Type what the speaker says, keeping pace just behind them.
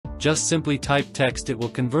Just simply type text, it will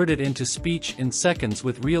convert it into speech in seconds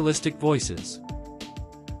with realistic voices.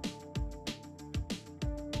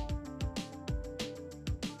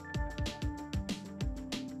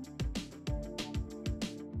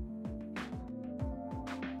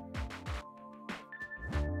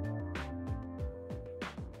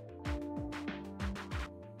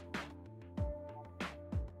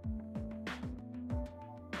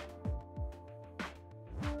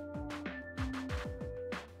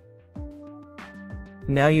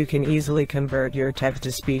 Now you can easily convert your text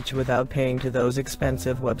to speech without paying to those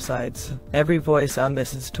expensive websites. Every voice on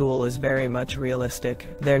this tool is very much realistic.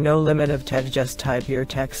 There's no limit of text, just type your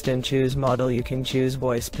text and choose model. You can choose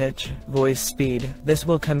voice pitch, voice speed. This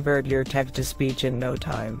will convert your text to speech in no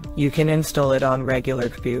time. You can install it on regular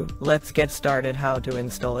computer. Let's get started how to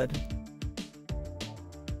install it.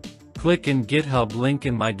 Click in GitHub link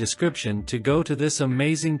in my description to go to this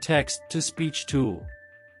amazing text-to-speech tool.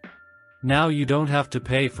 Now you don't have to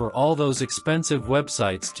pay for all those expensive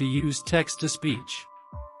websites to use text-to-speech.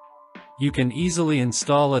 You can easily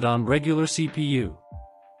install it on regular CPU.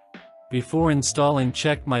 Before installing,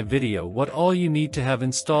 check my video what all you need to have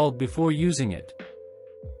installed before using it.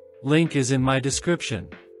 Link is in my description.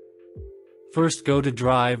 First go to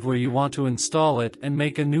Drive where you want to install it and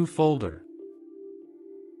make a new folder.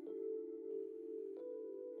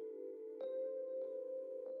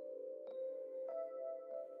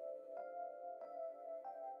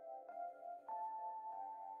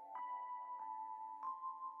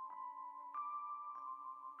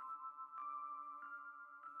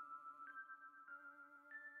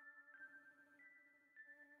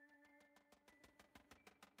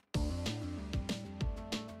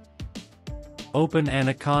 Open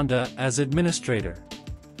Anaconda as administrator.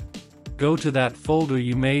 Go to that folder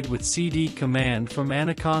you made with cd command from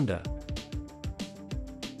Anaconda.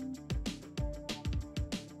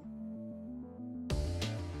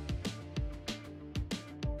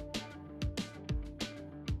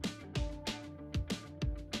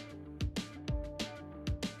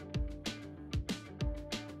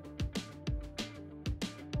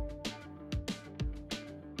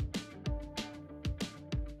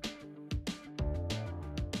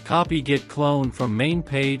 Copy git clone from main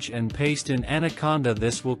page and paste in Anaconda.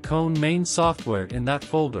 This will clone main software in that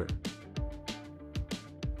folder.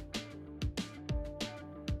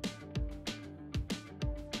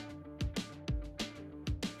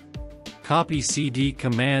 Copy cd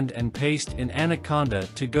command and paste in Anaconda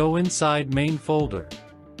to go inside main folder.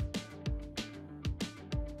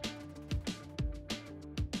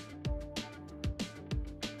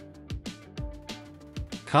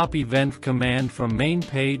 Copy venv command from main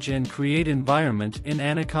page and create environment in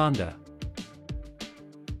Anaconda.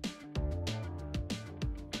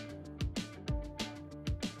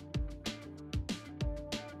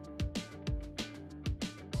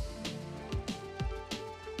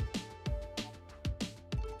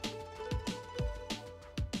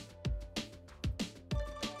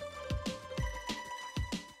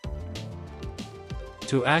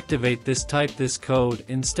 To activate this, type this code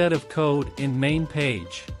instead of code in main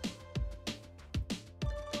page.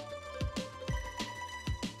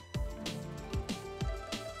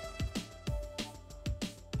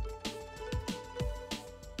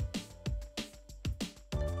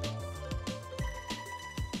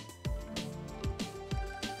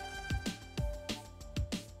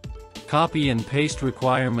 Copy and paste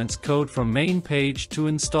requirements code from main page to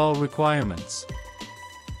install requirements.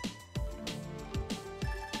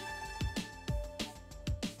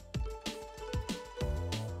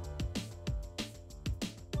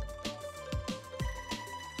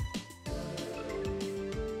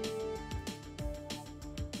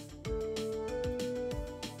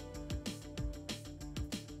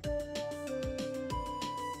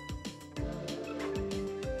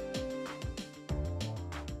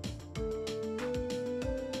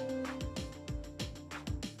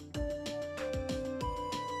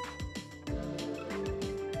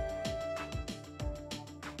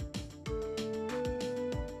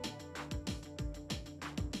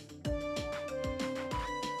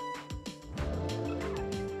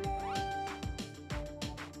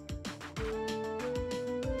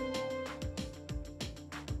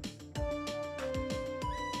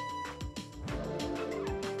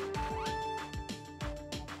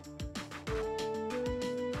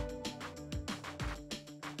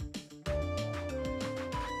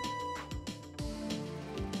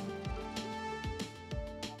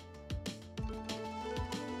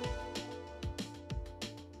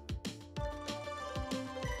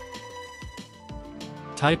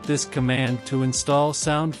 Type this command to install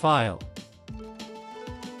sound file.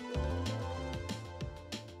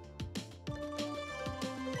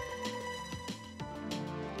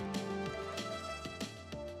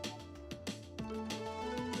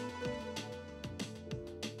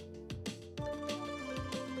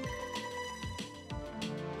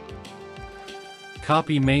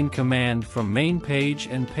 copy main command from main page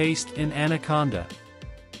and paste in Anaconda.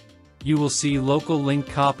 You will see local link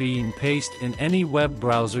copy and paste in any web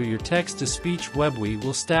browser your text-to-speech WebWe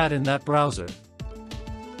will stat in that browser.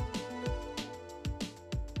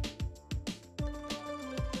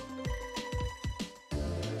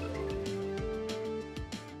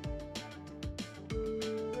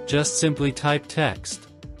 Just simply type text.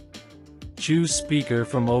 Choose speaker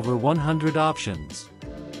from over 100 options.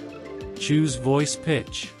 Choose voice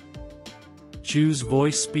pitch. Choose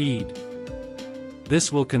voice speed.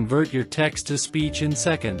 This will convert your text to speech in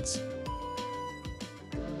seconds.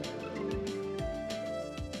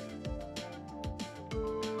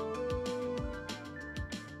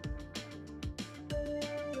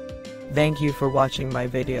 Thank you for watching my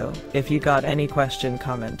video. If you got any question,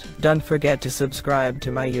 comment. Don't forget to subscribe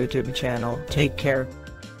to my YouTube channel. Take care.